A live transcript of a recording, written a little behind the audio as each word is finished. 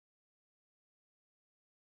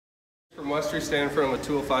From Westry, standing in front of a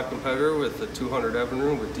 205 competitor with a 200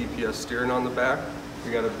 Evinrude with DPS steering on the back.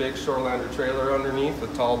 We got a big Shorelander trailer underneath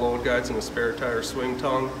with tall load guides and a spare tire swing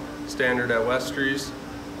tongue, standard at Westry's.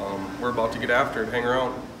 We're about to get after it, hang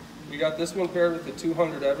around. We got this one paired with the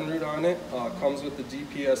 200 Evinrude on it. Comes with the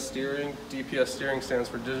DPS steering. DPS steering stands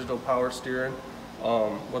for digital power steering.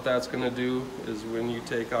 What that's going to do is when you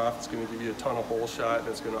take off, it's going to give you a ton of hole shot and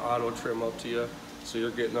it's going to auto trim up to you, so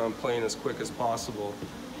you're getting on plane as quick as possible.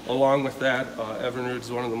 Along with that, Evinrude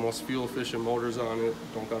is one of the most fuel efficient motors on it.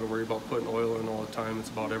 Don't got to worry about putting oil in all the time. It's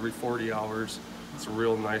about every 40 hours. It's a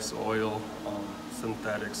real nice oil,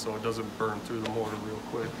 synthetic, so it doesn't burn through the motor real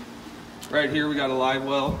quick. Right here we got a live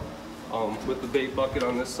well with the bait bucket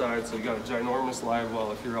on this side, so you got a ginormous live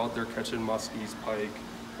well if you're out there catching muskies, pike,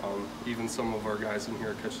 even some of our guys in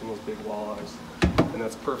here are catching those big walleyes, and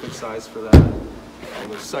that's perfect size for that.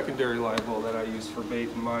 There's a secondary live well that I use for bait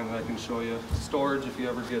in mine that I can show you. Storage, if you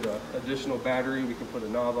ever get an additional battery, we can put a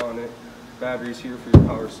knob on it. Batteries here for your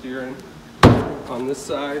power steering. On this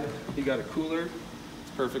side, you got a cooler.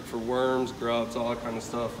 It's perfect for worms, grubs, all that kind of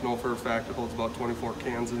stuff. Know for a fact it holds about 24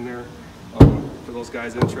 cans in there. For those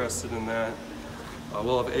guys interested in that.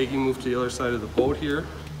 We'll have Aggie move to the other side of the boat here.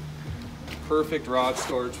 Perfect rod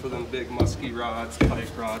storage for them big musky rods,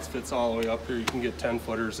 pike rods. Fits all the way up here. You can get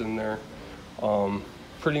 10-footers in there.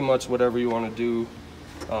 Pretty much whatever you want to do,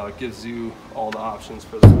 gives you all the options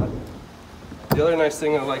for that. The other nice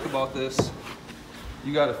thing I like about this,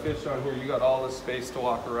 you got a fish on here, you got all this space to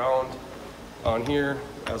walk around on here,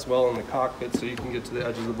 as well in the cockpit, so you can get to the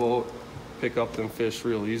edge of the boat, pick up them fish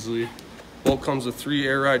real easily. Boat comes with 3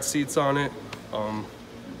 air ride seats on it.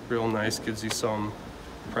 Real nice, gives you some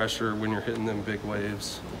pressure when you're hitting them big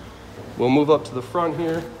waves. We'll move up to the front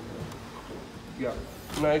here. You got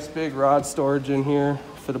nice big rod storage in here.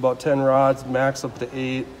 Fit about 10 rods, max up to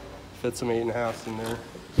 8. Fit some 8.5s in there.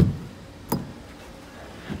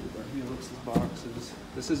 Helix's boxes.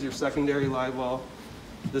 This is your secondary live well.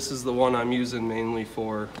 This is the one I'm using mainly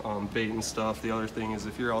for bait and stuff. The other thing is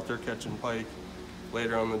if you're out there catching pike,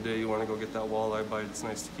 later on in the day you want to go get that walleye bite, it's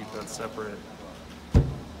nice to keep that separate.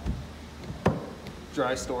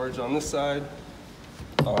 Dry storage on this side.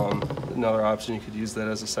 Another option, you could use that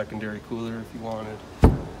as a secondary cooler if you wanted.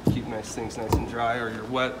 Keep things nice and dry, or your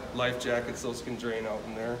wet life jackets, those can drain out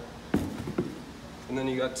in there. And then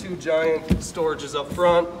you got 2 giant storages up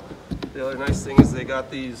front. The other nice thing is they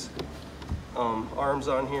got these arms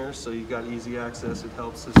on here, so you got easy access. It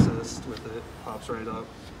helps assist with it, pops right up.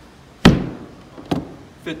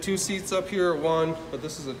 Fit 2 seats up here, or 1, but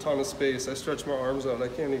this is a ton of space. I stretch my arms out, I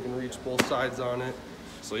can't even reach both sides on it.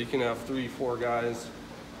 So you can have 3-4 guys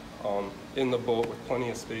in the boat with plenty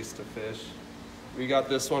of space to fish. We got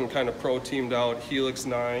this one kind of pro teamed out, Helix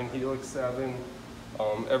 9, Helix 7.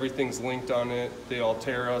 Everything's linked on it. They all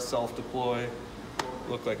Terra, self-deploy.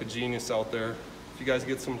 Look like a genius out there. If you guys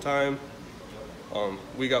get some time,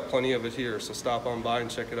 we got plenty of it here, so stop on by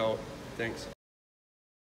and check it out. Thanks.